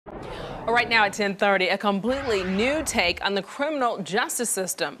Right now at 10:30, a completely new take on the criminal justice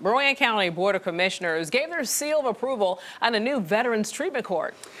system. Rowan County Board of Commissioners gave their seal of approval on a new Veterans Treatment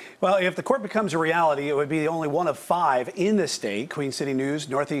Court. Well, if the court becomes a reality, it would be only one of 5 in the state. Queen City News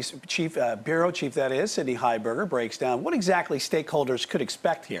Northeast Bureau Chief, that is, Sydney Heiberger, breaks down what exactly stakeholders could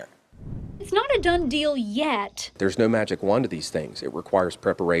expect here. It's not a done deal yet. There's no magic wand to these things. It requires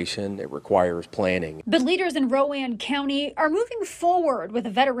preparation. It requires planning. But leaders in Rowan County are moving forward with a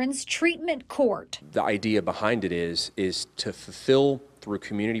Veterans Treatment Court. The idea behind it is to fulfill through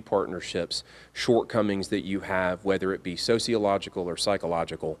community partnerships shortcomings that you have, whether it be sociological or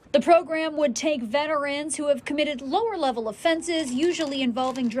psychological. The program would take veterans who have committed lower level offenses, usually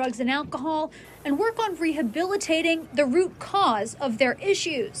involving drugs and alcohol, and work on rehabilitating the root cause of their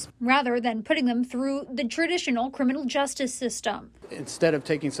issues, rather than putting them through the traditional criminal justice system. Instead of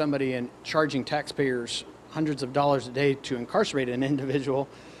taking somebody and charging taxpayers hundreds of dollars a day to incarcerate an individual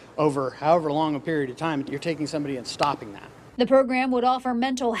over however long a period of time, you're taking somebody and stopping that. The program would offer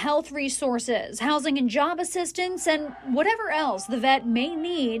mental health resources, housing and job assistance, and whatever else the vet may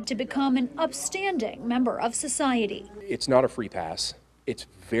need to become an upstanding member of society. It's not a free pass. It's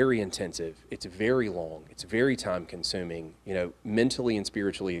very intensive. It's very long. It's very time consuming, mentally and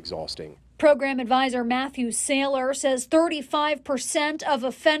spiritually exhausting. Program advisor Matthew Saylor says 35% of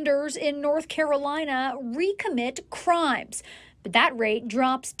offenders in North Carolina recommit crimes. But that rate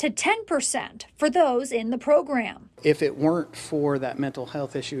drops to 10% for those in the program. If it weren't for that mental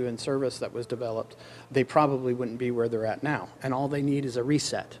health issue and service that was developed, they probably wouldn't be where they're at now. And all they need is a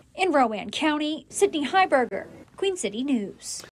reset. In Rowan County, Sydney Heiberger, Queen City News.